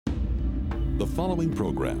The following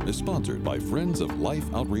program is sponsored by Friends of Life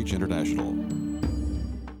Outreach International.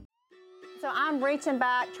 So I'm reaching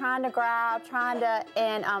back, trying to grab,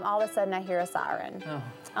 and all of a sudden I hear a siren. Oh.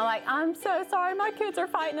 I'm like, I'm so sorry, my kids are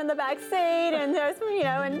fighting in the back seat, and there's,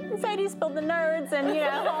 and Sadie spilled the nerds, and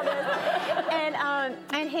all this.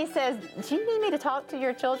 And he says, do you need me to talk to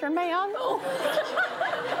your children, ma'am?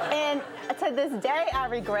 And to this day, I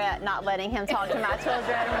regret not letting him talk to my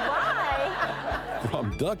children. Why?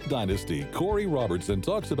 From Duck Dynasty, Korie Robertson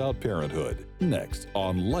talks about parenthood. Next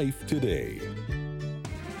on Life Today.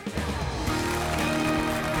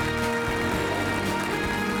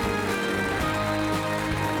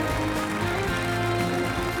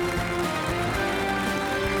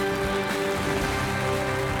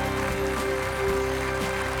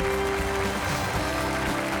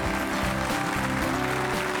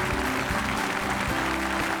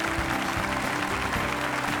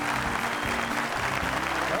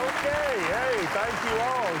 Thank you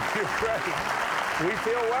all. You're great. We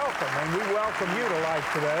feel welcome, and we welcome you to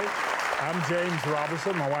Life Today. I'm James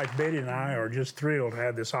Robison. My wife Betty and I are just thrilled to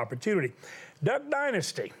have this opportunity. Duck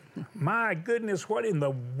Dynasty. My goodness, what in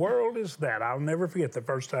the world is that? I'll never forget the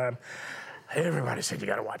first time everybody said, you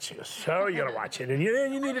got to watch this. So you got to watch it. And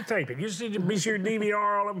you need to tape it. You just need to be sure to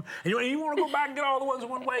DVR all of them. And you want to go back and get all the ones that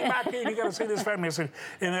went way back in. You got to see this family. And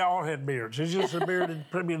they all had beards. It's just a beard,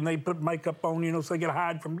 and they put makeup on, so they can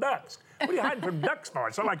hide from ducks. What are you hiding from ducks for?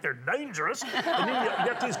 It's not like they're dangerous. And then you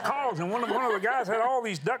got these calls, and one of the guys had all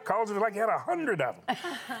these duck calls. It was like he had 100 of them.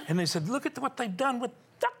 And they said, look at what they've done with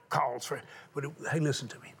duck calls. But hey, listen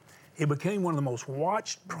to me. It became one of the most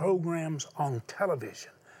watched programs on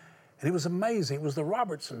television. And it was amazing. It was the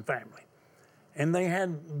Robertson family. And they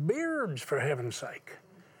had beards, for heaven's sake.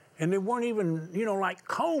 And they weren't even, like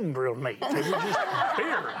combed real neat. They were just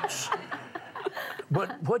beards.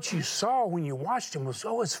 But what you saw when you watched them was,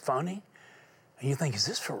 it's funny. And you think, is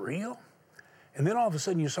this for real? And then all of a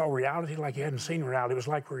sudden you saw reality like you hadn't seen reality. It was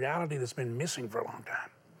like reality that's been missing for a long time.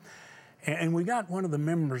 And we got one of the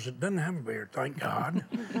members that doesn't have a beard, thank God.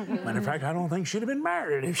 Matter of fact, I don't think she'd have been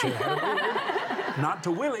married if she had a beard. Not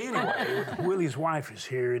to Willie, anyway. Willie's wife is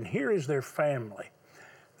here, and here is their family.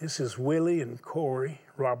 This is Willie and Korie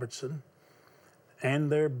Robertson,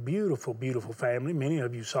 and their beautiful, beautiful family. Many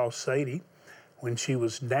of you saw Sadie when she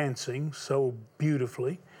was dancing so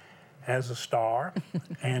beautifully as a star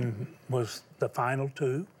and was the final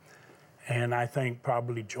two. And I think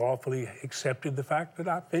probably joyfully accepted the fact that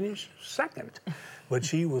I finished second. But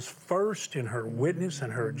she was first in her witness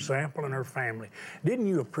and her example and her family. Didn't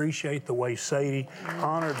you appreciate the way Sadie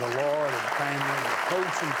honored the Lord and family and the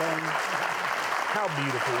coach and things? How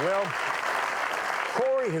beautiful. Well,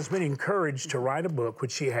 Korie has been encouraged to write a book,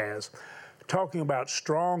 which she has, talking about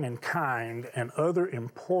strong and kind and other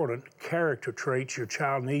important character traits your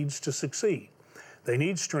child needs to succeed. They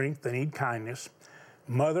need strength, they need kindness.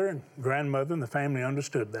 Mother and grandmother and the family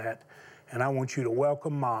understood that. And I want you to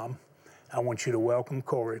welcome Mom. I want you to welcome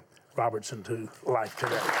Korie Robertson to Life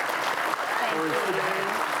Today. Thank you.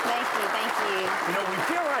 Thank you.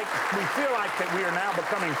 We feel like that we are now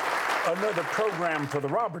becoming another program for the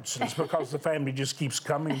Robertsons because the family just keeps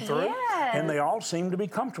coming through. Yes. And they all seem to be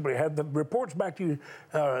comfortable. Have the reports back to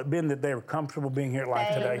you been that they were comfortable being here at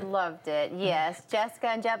Life Today? They loved it, yes. Jessica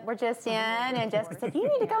and Jeff were just in, and Jessica said, you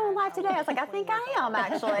need to go on Live Today. I was like, I think I am,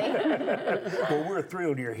 actually. Well, we're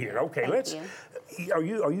thrilled you're here. Okay, are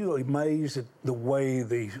you amazed at the way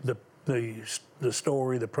the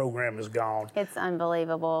story, the program has gone? It's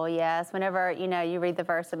unbelievable, yes. Whenever, you read the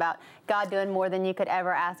verse about God doing more than you could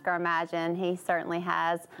ever ask or imagine, He certainly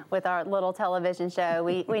has with our little television show.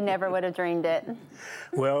 We never would have dreamed it.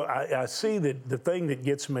 Well, I see that the thing that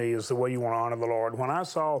gets me is the way you want to honor the Lord. When I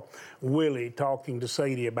saw Willie talking to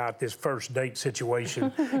Sadie about this first date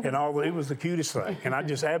situation and all, it was the cutest thing. And I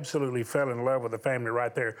just absolutely fell in love with the family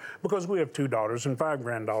right there because we have 2 daughters and 5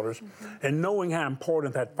 granddaughters. Mm-hmm. And knowing how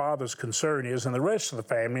important that father's concern is and the rest of the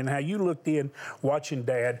family and how you looked in watching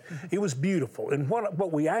Dad, it was beautiful. And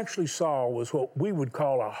what we actually saw was what we would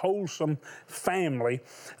call a wholesome family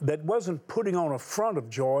that wasn't putting on a front of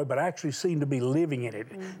joy, but actually seemed to be living in it.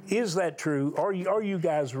 Mm-hmm. Is that true? Are you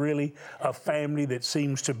guys really a family that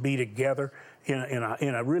seems to be together in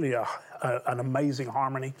a really an amazing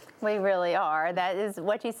harmony? We really are. That is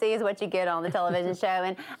what you see is what you get on the television show.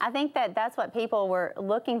 And I think that's what people were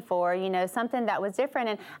looking for, something that was different.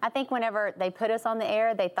 And I think whenever they put us on the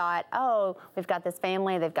air, they thought, oh, we've got this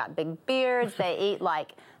family, they've got big beards, they eat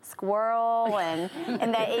like squirrel and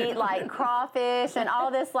they eat like crawfish and all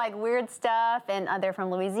this like weird stuff. And they're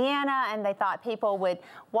from Louisiana, and they thought people would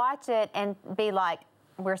watch it and be like,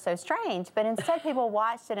 we're so strange. But instead people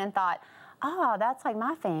watched it and thought, oh, that's like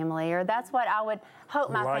my family, or that's what I would hope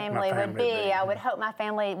my family would be. I would hope my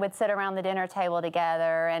family would sit around the dinner table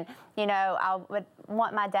together, and I would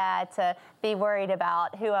want my dad to be worried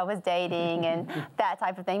about who I was dating and that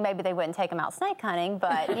type of thing. Maybe they wouldn't take him out snake hunting,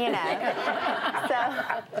 but so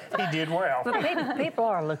he did well. But people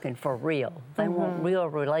are looking for real. They want real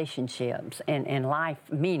relationships and life,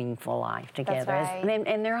 meaningful life together. That's right.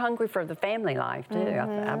 And they're hungry for the family life too.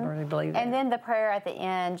 I really believe that. And then the prayer at the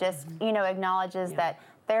end just acknowledges that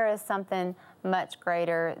there is something much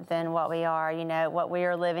greater than what we are, what we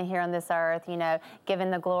are living here on this earth,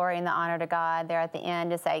 giving the glory and the honor to God there at the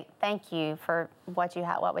end to say thank you for what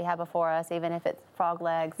we have before us, even if it's frog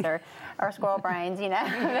legs or squirrel brains,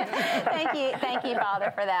 thank you,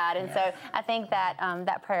 Father, for that. And so I think that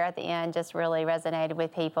that prayer at the end just really resonated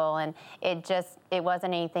with people, and it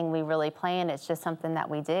wasn't anything we really planned. It's just something that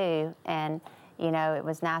we do, and it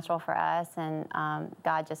was natural for us, and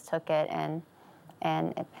God just took it and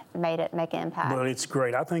make an impact. Well, it's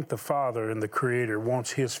great. I think the Father and the Creator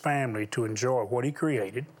wants His family to enjoy what He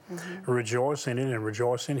created, rejoice in it and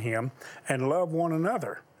rejoice in Him, and love one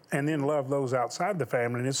another, and then love those outside the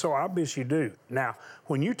family. And it's so obvious you do. Now,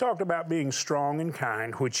 when you talked about being strong and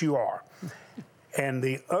kind, which you are, and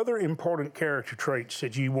the other important character traits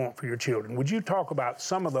that you want for your children, would you talk about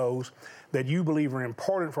some of those that you believe are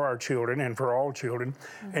important for our children and for all children,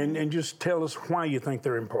 and just tell us why you think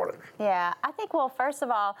they're important? Yeah, I think, well, first of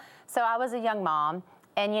all, so I was a young mom,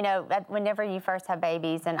 and whenever you first have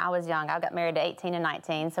babies, and I was young, I got married at 18 and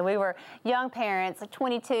 19, so we were young parents, like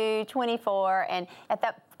 22, 24, and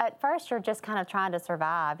at first you're just kind of trying to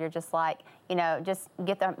survive. You're just like, just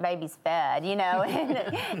get the babies fed,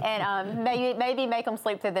 and maybe make them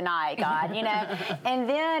sleep through the night, God, And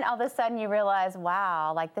then all of a sudden you realize,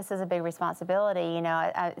 wow, like this is a big responsibility.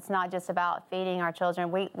 It's not just about feeding our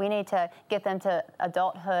children. We need to get them to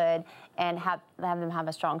adulthood and have them have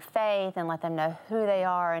a strong faith and let them know who they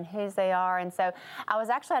are and whose they are. And so I was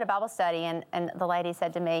actually at a Bible study, and the lady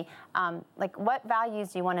said to me, what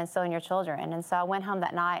values do you want to instill in your children? And so I went home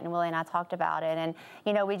that night, and Willie and I talked about it. And,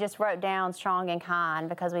 we just wrote down strong and kind,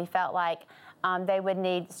 because we felt like they would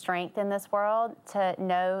need strength in this world to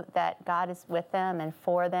know that God is with them and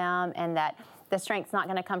for them, and that the strength's not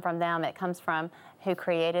going to come from them. It comes from who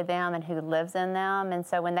created them and who lives in them. And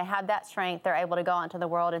so when they have that strength, they're able to go out into the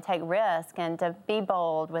world and take risk and to be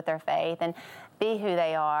bold with their faith and be who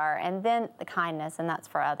they are. And then the kindness, and that's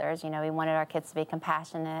for others. We wanted our kids to be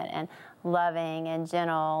compassionate and loving and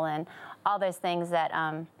gentle and all those things that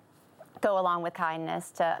go along with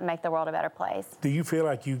kindness to make the world a better place. Do you feel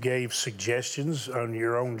like you gave suggestions on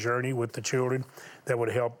your own journey with the children that would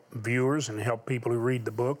help viewers and help people who read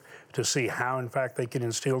the book to see how, in fact, they can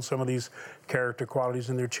instill some of these character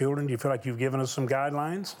qualities in their children? Do you feel like you've given us some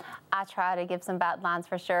guidelines? I try to give some guidelines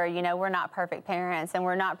for sure. We're not perfect parents, and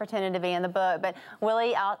we're not pretending to be in the book, but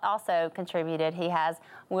Willie also contributed. He has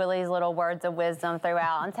Willie's little words of wisdom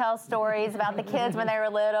throughout and tells stories about the kids when they were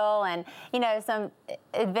little, and, some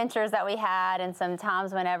adventures that we had, and some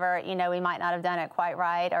times whenever, we might not have done it quite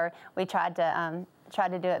right, or we tried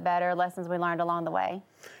to do it better, lessons we learned along the way.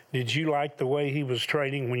 Did you like the way he was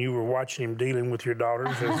training when you were watching him dealing with your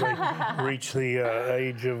daughters as they reached the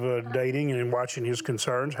age of dating and watching his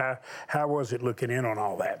concerns? How was it looking in on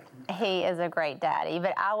all that? He is a great daddy,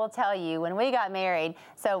 but I will tell you, when we got married,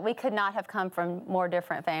 so we could not have come from more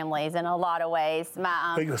different families in a lot of ways.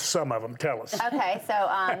 Think of some of them. Tell us. Okay, so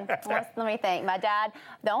let me think. My dad,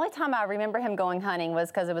 the only time I remember him going hunting was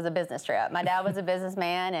because it was a business trip. My dad was a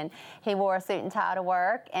businessman, and he wore a suit and tie to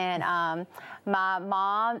work. And my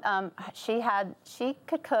mom, she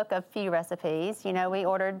could cook a few recipes. We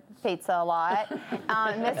ordered pizza a lot.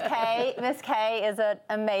 Miss Kay is an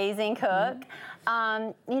amazing cook.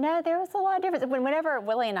 There was a lot of difference. Whenever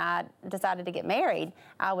Willie and I decided to get married,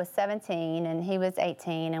 I was 17 and he was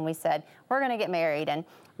 18, and we said, we're going to get married. And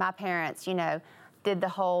my parents, did the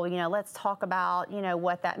whole, let's talk about,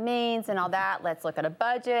 what that means and all that. Let's look at a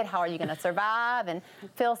budget. How are you going to survive? And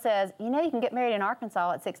Phil says, you can get married in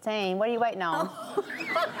Arkansas at 16. What are you waiting on?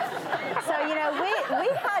 So, we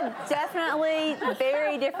had definitely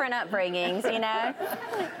very different upbringings,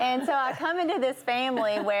 And so I come into this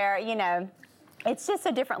family where, it's just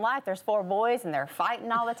a different life. There's 4 boys, and they're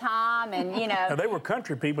fighting all the time, and Now, they were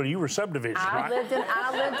country people. You were subdivision, right? I lived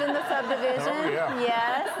in the subdivision. Oh, yeah.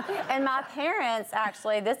 Yes. And my parents,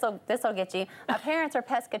 actually, this'll get you. My parents are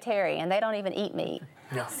pescatarian. They don't even eat meat.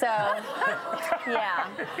 Yeah. So, yeah.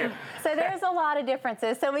 So there's a lot of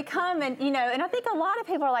differences. So we come and, and I think a lot of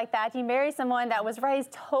people are like that. You marry someone that was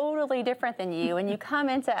raised totally different than you, and you come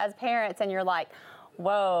into as parents, and you're like,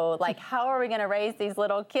 whoa, like how are we going to raise these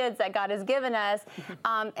little kids that God has given us,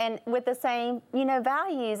 and with the same,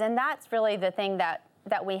 values? And that's really the thing that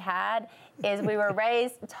we had, is we were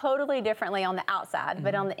raised totally differently on the outside,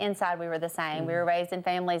 but on the inside we were the same. We were raised in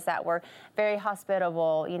families that were very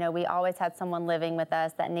hospitable. We always had someone living with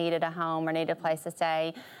us that needed a home or needed a place to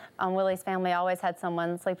stay. Willie's family always had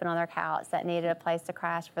someone sleeping on their couch that needed a place to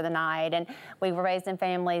crash for the night. And we were raised in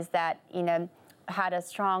families that, had a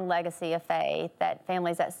strong legacy of faith, that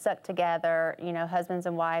families that stuck together, husbands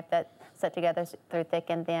and wife that stuck together through thick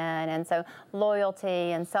and thin. And so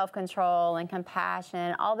loyalty and self-control and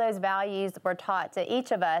compassion, all those values were taught to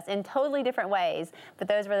each of us in totally different ways, but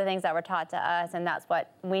those were the things that were taught to us, and that's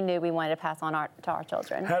what we knew we wanted to pass on to our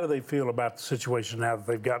children. How do they feel about the situation now that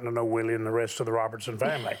they've gotten to know Willie and the rest of the Robertson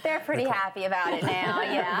family? They're pretty happy about it now,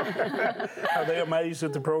 yeah. Are they amazed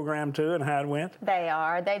at the program too and how it went? They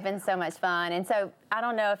are. They've been so much fun. And so I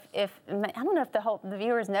don't know if the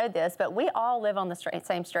viewers know this, but we all live on the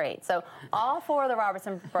same street. So all 4 of the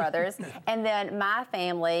Robertson brothers, and then my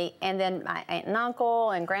family, and then my aunt and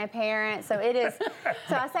uncle and grandparents. So it is.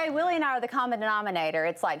 So I say Willie and I are the common denominator.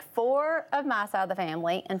 It's like 4 of my side of the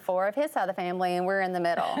family and 4 of his side of the family, and we're in the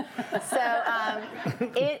middle. So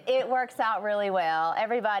it works out really well.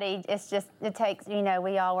 Everybody, it takes,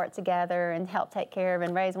 we all work together and help take care of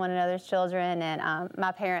and raise one another's children. And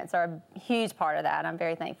my parents are a huge part of that. I'm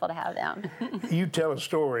very thankful to have them. You tell a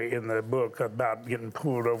story in the book about getting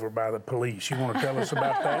pulled over by the police. You want to tell us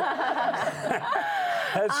about that?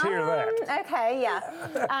 Let's hear that. Okay,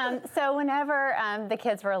 yeah. So whenever the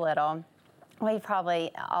kids were little, we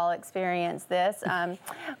probably all experienced this.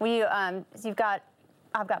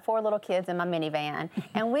 I've got 4 little kids in my minivan,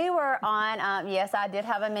 and we were on. Yes, I did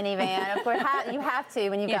have a minivan. Of course, you have to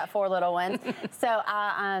when you've got 4 little ones. So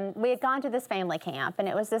we had gone to this family camp, and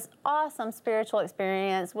it was this awesome spiritual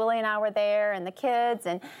experience. Willie and I were there, and the kids,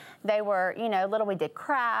 and they were, little. We did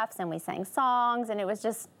crafts and we sang songs, and it was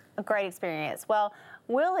just a great experience. Well,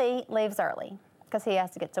 Willie leaves early because he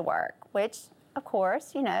has to get to work, which, of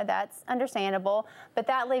course, that's understandable, but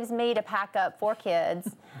that leaves me to pack up 4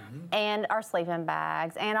 kids and our sleeping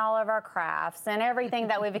bags and all of our crafts and everything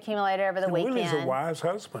that we've accumulated over the weekend. Willie's a wise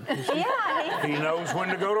husband. Yeah. He knows when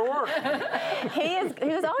to go to work. He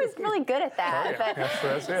was always really good at that. Oh, yeah.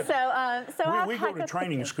 But, that's it. So we go to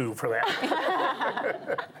training school for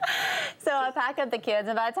that. So I pack up the kids,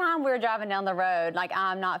 and by the time we were driving down the road, like,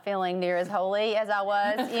 I'm not feeling near as holy as I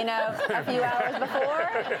was, a few hours before.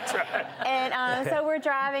 That's right. And so we're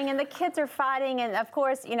driving, and the kids are fighting, and of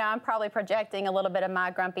course, I'm probably projecting a little bit of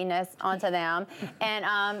my grumpiness onto them,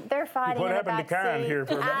 and they're fighting in the back seat. What happened to Karen here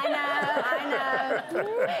for a minute? I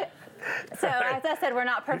know. So as I said, we're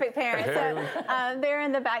not perfect parents. So they're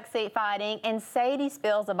in the back seat fighting, and Sadie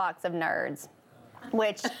spills a box of Nerds,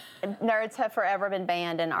 which Nerds have forever been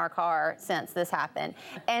banned in our car since this happened.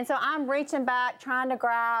 And so I'm reaching back, trying to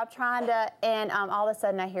grab, and all of a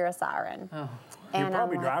sudden I hear a siren. Oh. And You're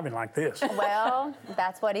probably driving like this. Well,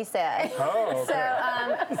 that's what he said. Oh,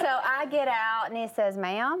 okay. So I get out, and he says,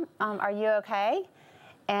 "Ma'am, are you okay?"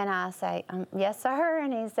 And I say, "Yes, sir."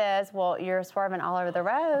 And he says, "Well, you're swerving all over the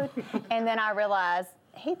road." And then I realize,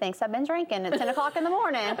 he thinks I've been drinking at 10 o'clock in the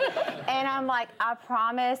morning. And I'm like, "I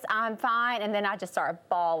promise I'm fine." And then I just start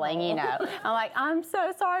bawling, I'm like, "I'm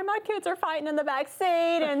so sorry, my kids are fighting in the back seat,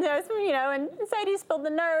 and there's, and Sadie spilled the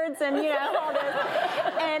Nerds, and, all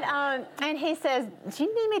this." And he says, "Do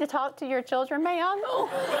you need me to talk to your children, ma'am?"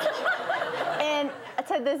 And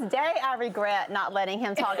to this day, I regret not letting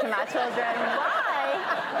him talk to my children. Why?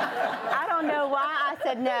 I don't know why I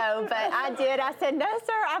said no, but I did. I said, "No,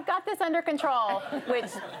 sir, I've got this under control,"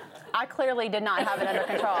 which I clearly did not have it under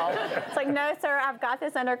control. It's like, "No, sir, I've got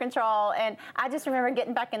this under control." And I just remember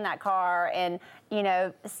getting back in that car and,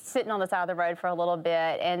 sitting on the side of the road for a little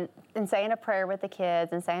bit and saying a prayer with the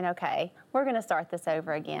kids and saying, "Okay, we're going to start this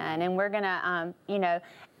over again. And we're going to,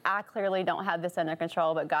 I clearly don't have this under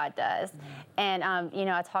control, but God does." And,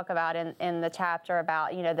 I talk about in the chapter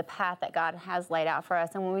about, the path that God has laid out for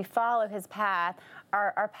us. And when we follow his path,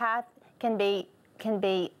 our path can be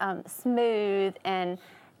smooth and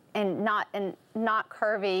not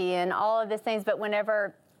curvy and all of these things. But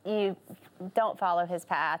whenever you don't follow his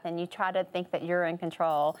path and you try to think that you're in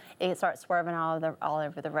control, it starts swerving all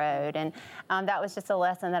over the road. And that was just a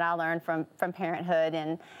lesson that I learned from parenthood.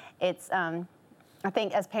 And it's I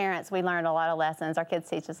think as parents, we learn a lot of lessons. Our kids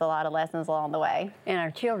teach us a lot of lessons along the way. And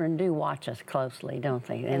our children do watch us closely, don't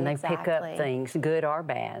they? And Exactly. they pick up things, good or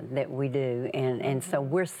bad, that we do. And so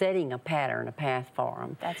we're setting a pattern, a path for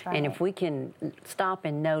them. That's right. And if we can stop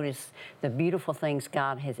and notice the beautiful things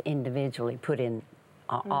God has individually put in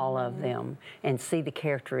all of them, and see the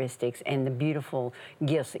characteristics and the beautiful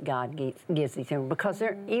gifts that God gives these children. Because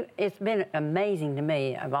it's been amazing to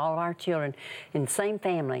me, of all of our children in the same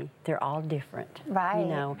family, they're all different. Right. You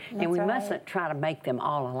know, and we mustn't try to make them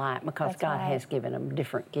all alike, because God has given them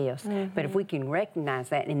different gifts. But if we can recognize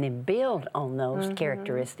that and then build on those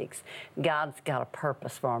characteristics, God's got a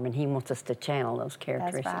purpose for them, and He wants us to channel those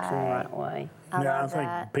characteristics in the right way. I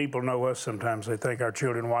think people know us sometimes. They think our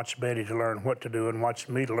children watch Betty to learn what to do and watch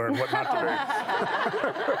me to learn what not to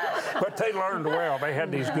do. But they learned well. They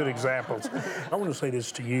had these good examples. I want to say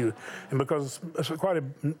this to you, and because quite a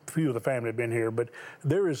few of the family have been here, but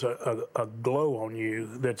there is a glow on you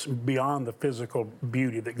that's beyond the physical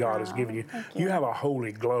beauty that God has given you. You have a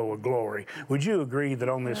holy glow of glory. Would you agree that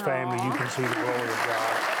on this family you can see the glory of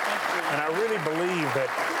God? And I really believe that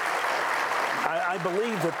I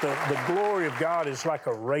believe that the glory of God is like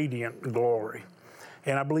a radiant glory.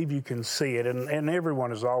 And I believe you can see it. And everyone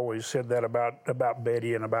has always said that about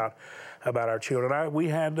Betty and about our children. We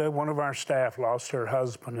had one of our staff lost her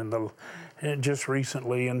husband just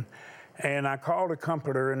recently. And I called a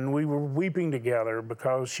comforter, and we were weeping together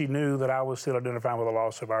because she knew that I was still identifying with the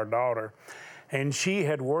loss of our daughter. And she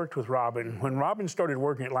had worked with Robin. When Robin started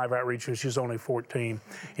working at Life Outreach, she was only 14.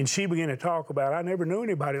 And she began to talk about, I never knew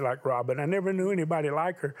anybody like Robin. I never knew anybody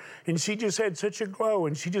like her. And she just had such a glow,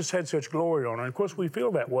 and she just had such glory on her. And of course, we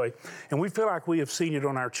feel that way. And we feel like we have seen it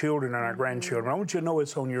on our children and our grandchildren. I want you to know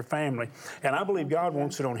it's on your family. And I believe God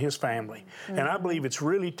wants it on His family. And I believe it's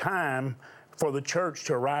really time for the church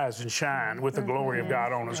to rise and shine with the glory of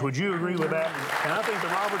God on us. Would you agree with that? And I think the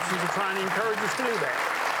Robertsons are trying to encourage us to do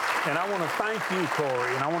that. And I want to thank you,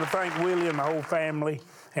 Korie, and I want to thank Willie and the whole family,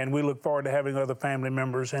 and we look forward to having other family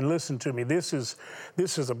members. And listen to me, this is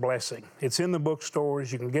a blessing. It's in the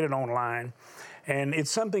bookstores, you can get it online, and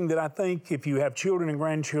it's something that I think if you have children and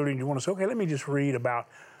grandchildren, you want to say, okay, let me just read about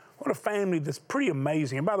what a family that's pretty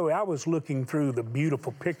amazing. And by the way, I was looking through the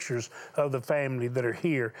beautiful pictures of the family that are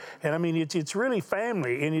here. And I mean, it's really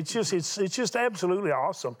family, and it's just absolutely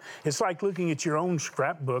awesome. It's like looking at your own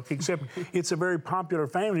scrapbook, except it's a very popular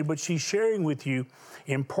family, but she's sharing with you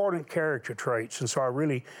important character traits. And so I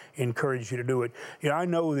really encourage you to do it. You know, I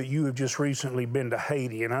know that you have just recently been to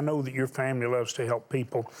Haiti, and I know that your family loves to help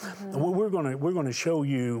people. We're going to show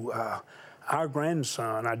you our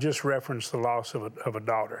grandson. I just referenced the loss of a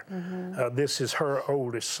daughter. This is her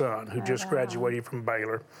oldest son, who just graduated from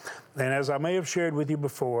Baylor. And as I may have shared with you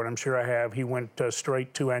before, and I'm sure I have, he went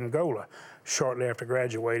straight to Angola shortly after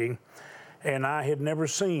graduating. And I had never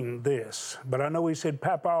seen this. But I know he said,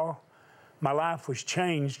 Papa, my life was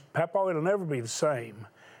changed. Papa, it'll never be the same.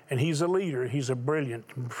 And he's a leader. He's a brilliant,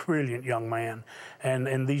 brilliant young man.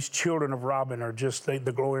 And these children of Robin are just, the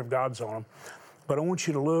glory of God's on them. But I want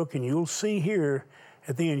you to look, and you'll see here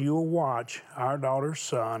at the end, you'll watch our daughter's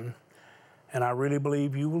son, and I really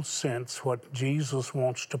believe you will sense what Jesus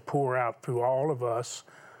wants to pour out through all of us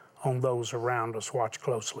on those around us. Watch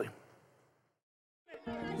closely.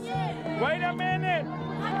 Wait a minute!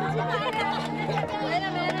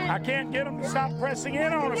 I can't get them to stop pressing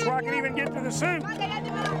in on us before I can even get to the soup.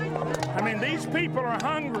 I mean, these people are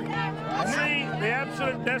hungry. See the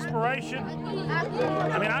absolute desperation?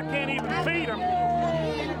 I mean, I can't even feed them.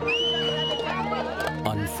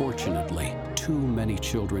 Unfortunately, too many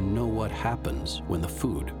children know what happens when the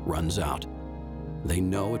food runs out. They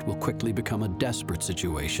know it will quickly become a desperate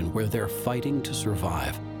situation where they're fighting to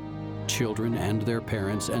survive. Children and their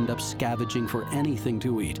parents end up scavenging for anything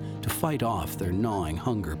to eat to fight off their gnawing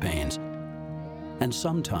hunger pains. And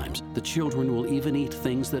sometimes the children will even eat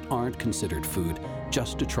things that aren't considered food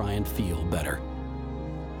just to try and feel better.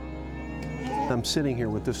 I'm sitting here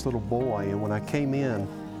with this little boy, and when I came in,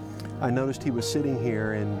 I noticed he was sitting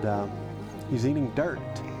here and he's eating dirt.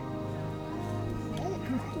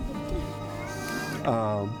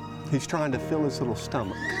 He's trying to fill his little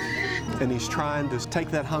stomach, and he's trying to take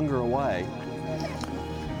that hunger away.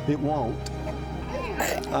 It won't.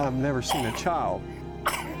 I've never seen a child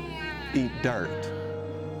eat dirt.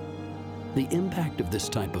 The impact of this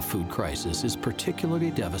type of food crisis is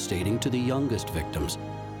particularly devastating to the youngest victims.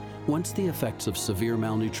 Once the effects of severe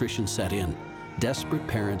malnutrition set in, desperate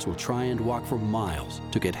parents will try and walk for miles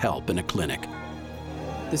to get help in a clinic.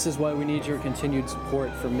 This is why we need your continued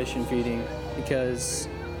support for Mission Feeding, because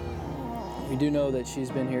we do know that she's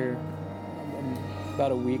been here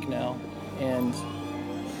about a week now, and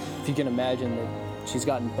if you can imagine that she's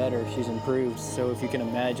gotten better, she's improved, so if you can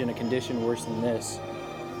imagine a condition worse than this.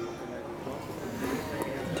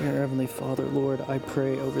 Dear Heavenly Father, Lord, I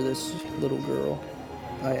pray over this little girl.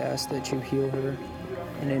 I ask that you heal her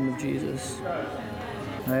in the name of Jesus.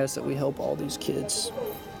 I ask that we help all these kids.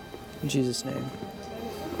 In Jesus' name,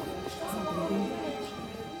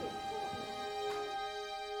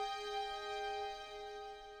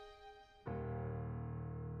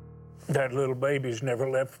 that little baby's never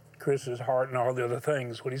left Chris's heart and all the other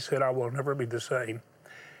things. When he said, I will never be the same.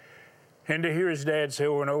 And to hear his dad say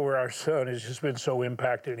over and over, our son has just been so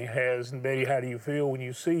impacted, and he has. And Betty, how do you feel when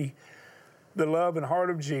you see the love and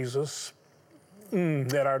heart of Jesus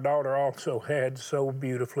that our daughter also had so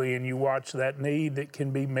beautifully, and you watch that need that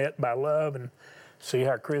can be met by love and see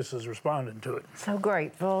how Chris is responding to it? So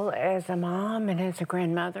grateful as a mom and as a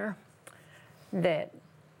grandmother that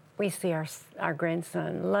we see our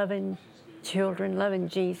grandson loving children, loving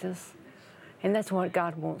Jesus, and that's what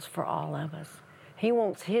God wants for all of us. He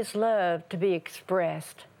wants His love to be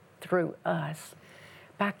expressed through us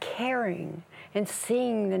by caring and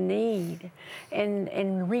seeing the need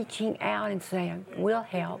and reaching out and saying, we'll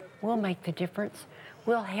help, we'll make the difference,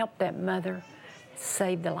 we'll help that mother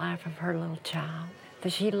save the life of her little child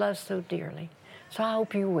that she loves so dearly. So I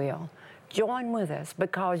hope you will join with us,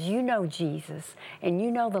 because you know Jesus and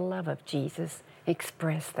you know the love of Jesus.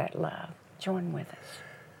 Express that love. Join with us.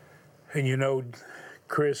 And you know,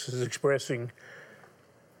 Chris is expressing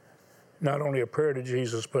not only a prayer to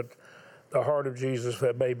Jesus, but the heart of Jesus,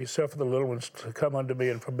 that baby, suffer the little ones to come unto me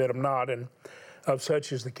and forbid them not, and of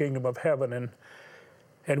such is the kingdom of heaven.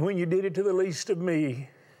 And when you did it to the least of me,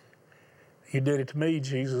 you did it to me,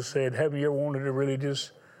 Jesus said. Haven't you ever wanted to really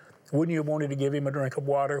just, wouldn't you have wanted to give him a drink of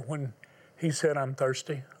water when he said, I'm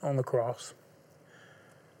thirsty on the cross?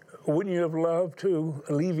 Wouldn't you have loved to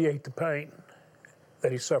alleviate the pain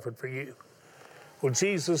that he suffered for you? Well,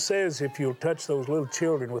 Jesus says, if you'll touch those little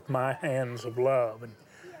children with my hands of love and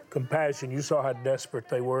compassion. You saw how desperate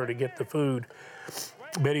they were to get the food.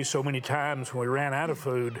 Betty, so many times when we ran out of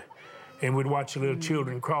food and we'd watch the little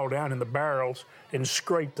children crawl down in the barrels and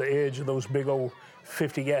scrape the edge of those big old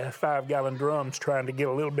 55-gallon drums trying to get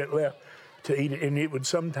a little bit left to eat it. And it would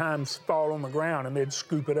sometimes fall on the ground, and they'd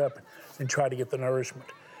scoop it up and try to get the nourishment.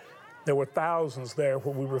 There were thousands there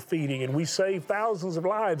where we were feeding, and we saved thousands of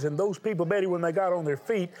lives. And those people, Betty, when they got on their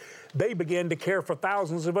feet, they began to care for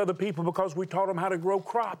thousands of other people because we taught them how to grow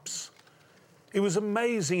crops. It was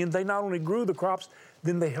amazing, and they not only grew the crops,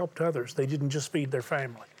 then they helped others. They didn't just feed their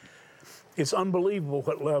family. It's unbelievable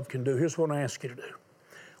what love can do. Here's what I ask you to do.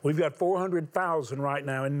 We've got 400,000 right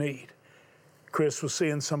now in need. Chris was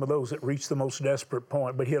seeing some of those that reached the most desperate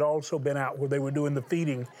point, but he had also been out where they were doing the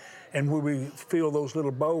feeding and where we fill those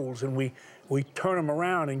little bowls and we turn them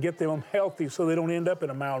around and get them healthy so they don't end up in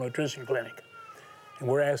a malnutrition clinic. And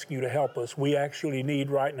we're asking you to help us. We actually need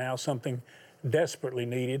right now something desperately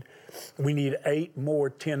needed. We need 8 more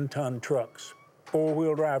 10-ton trucks,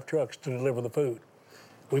 4-wheel drive trucks to deliver the food.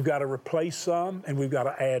 We've got to replace some and we've got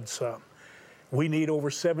to add some. We need over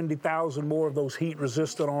 70,000 more of those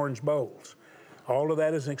heat-resistant orange bowls. All of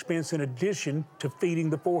that is an expense in addition to feeding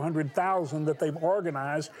the 400,000 that they've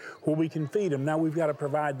organized where we can feed them. Now we've got to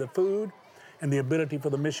provide the food and the ability for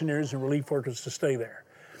the missionaries and relief workers to stay there.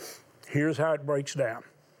 Here's how it breaks down.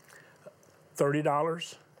 $30,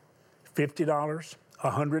 $50,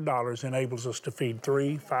 $100 enables us to feed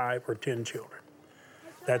 3, 5, or 10 children.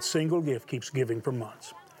 That single gift keeps giving for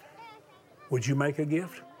months. Would you make a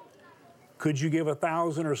gift? Could you give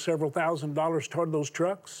 $1,000 or several $1,000s toward those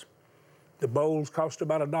trucks? The bowls cost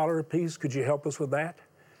about $1 a piece. Could you help us with that?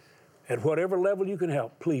 At whatever level you can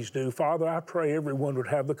help, please do. Father, I pray everyone would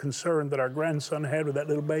have the concern that our grandson had with that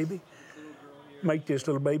little baby. Make this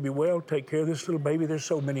little baby well. Take care of this little baby. There's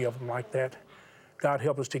so many of them like that. God,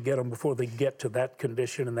 help us to get them before they get to that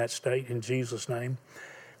condition and that state, in Jesus' name.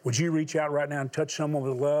 Would you reach out right now and touch someone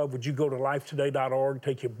with love? Would you go to lifetoday.org,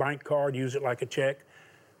 take your bank card, use it like a check?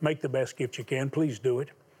 Make the best gift you can. Please do it.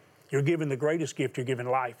 You're giving the greatest gift. You're giving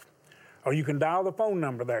life. Or you can dial the phone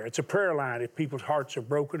number there. It's a prayer line if people's hearts are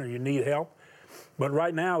broken or you need help. But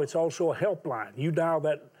right now, it's also a helpline. You dial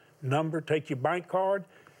that number, take your bank card,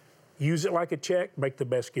 use it like a check, make the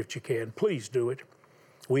best gift you can. Please do it.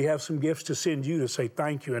 We have some gifts to send you to say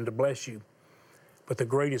thank you and to bless you. But the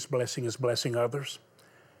greatest blessing is blessing others.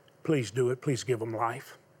 Please do it. Please give them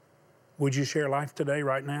life. Would you share life today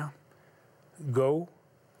right now? Go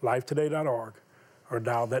lifetoday.org or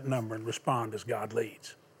dial that number and respond as God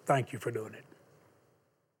leads. Thank you for doing it.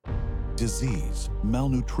 Disease,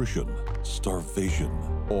 malnutrition, starvation,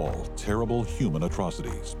 all terrible human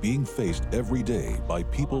atrocities being faced every day by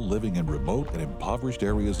people living in remote and impoverished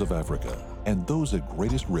areas of Africa. And those at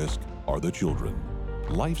greatest risk are the children.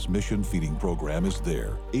 Life's Mission Feeding Program is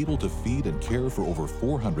there, able to feed and care for over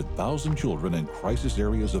 400,000 children in crisis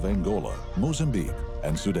areas of Angola, Mozambique,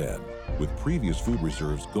 and Sudan. With previous food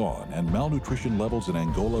reserves gone and malnutrition levels in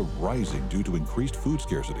Angola rising due to increased food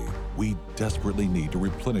scarcity, we desperately need to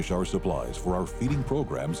replenish our supplies for our feeding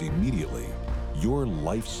programs immediately. Your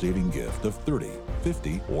life-saving gift of $30,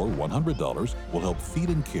 $50, or $100 will help feed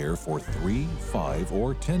and care for 3, 5,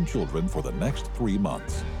 or 10 children for the next 3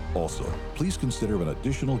 months. Also, please consider an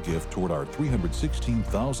additional gift toward our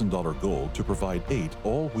 $316,000 goal to provide 8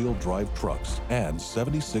 all-wheel drive trucks and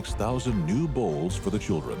 76,000 new bowls for the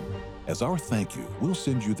children. As our thank you, we'll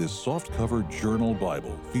send you this soft-cover journal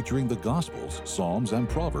Bible featuring the Gospels, Psalms, and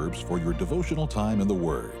Proverbs for your devotional time in the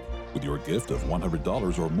Word. With your gift of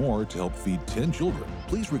 $100 or more to help feed 10 children,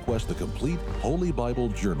 please request the complete Holy Bible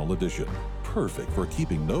Journal Edition, perfect for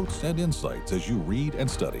keeping notes and insights as you read and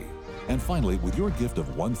study. And finally, with your gift of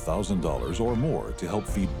 $1,000 or more to help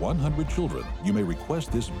feed 100 children, you may request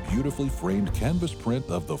this beautifully framed canvas print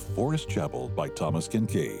of the Forest Chapel by Thomas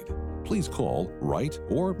Kincaid. Please call, write,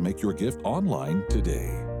 or make your gift online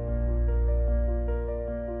today.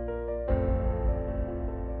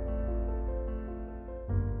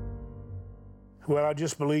 Well, I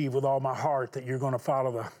just believe with all my heart that you're going to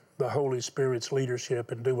follow the Holy Spirit's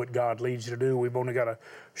leadership and do what God leads you to do. We've only got a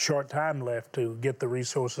short time left to get the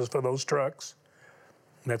resources for those trucks.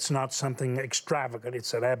 That's not something extravagant.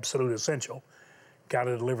 It's an absolute essential. Got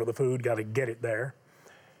to deliver the food, got to get it there.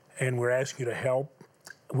 And we're asking you to help.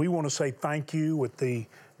 We want to say thank you with the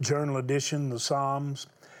journal edition, the Psalms,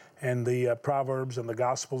 and the Proverbs and the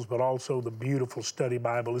Gospels, but also the beautiful study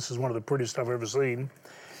Bible. This is one of the prettiest I've ever seen.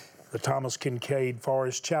 The Thomas Kincaid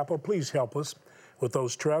Forest Chapel. Please help us with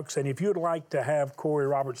those trucks. And if you'd like to have Korie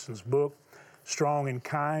Robertson's book, Strong and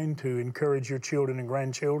Kind, to encourage your children and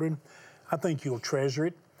grandchildren, I think you'll treasure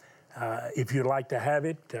it. If you'd like to have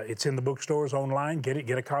it, it's in the bookstores online. Get it,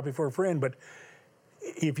 get a copy for a friend. But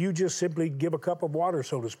if you just simply give a cup of water,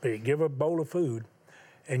 so to speak, give a bowl of food,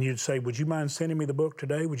 and you'd say, would you mind sending me the book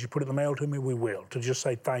today? Would you put it in the mail to me? We will, to just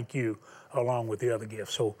say thank you along with the other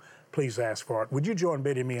gifts. So please ask for it. Would you join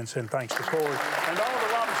Betty and me and send thanks to Korie and all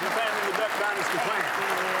the Robison family in the Duck Dynasty clan?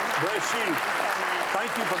 Bless you.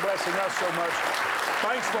 Thank you for blessing us so much.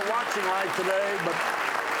 Thanks for watching Life Today, but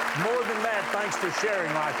more than that, thanks for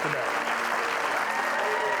sharing Life Today.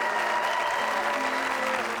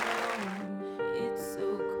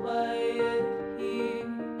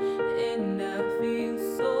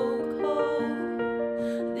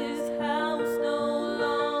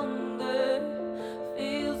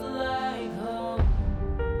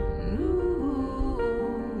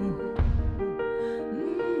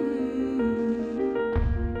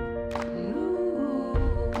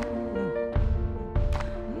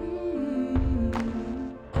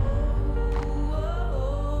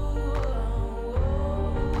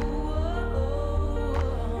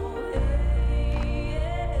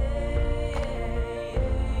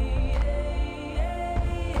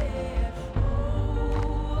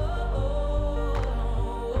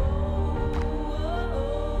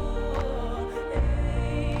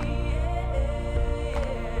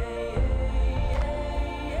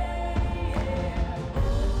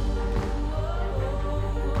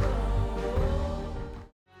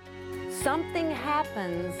 Something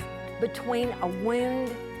happens between a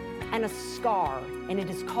wound and a scar, and it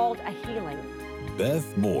is called a healing.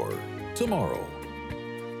 Beth Moore, tomorrow.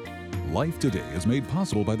 Life Today is made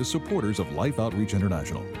possible by the supporters of Life Outreach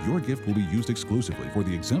International. Your gift will be used exclusively for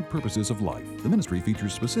the exempt purposes of life. The ministry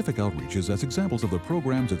features specific outreaches as examples of the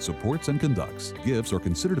programs it supports and conducts. Gifts are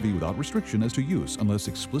considered to be without restriction as to use unless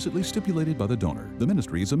explicitly stipulated by the donor. The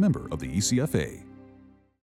ministry is a member of the ECFA.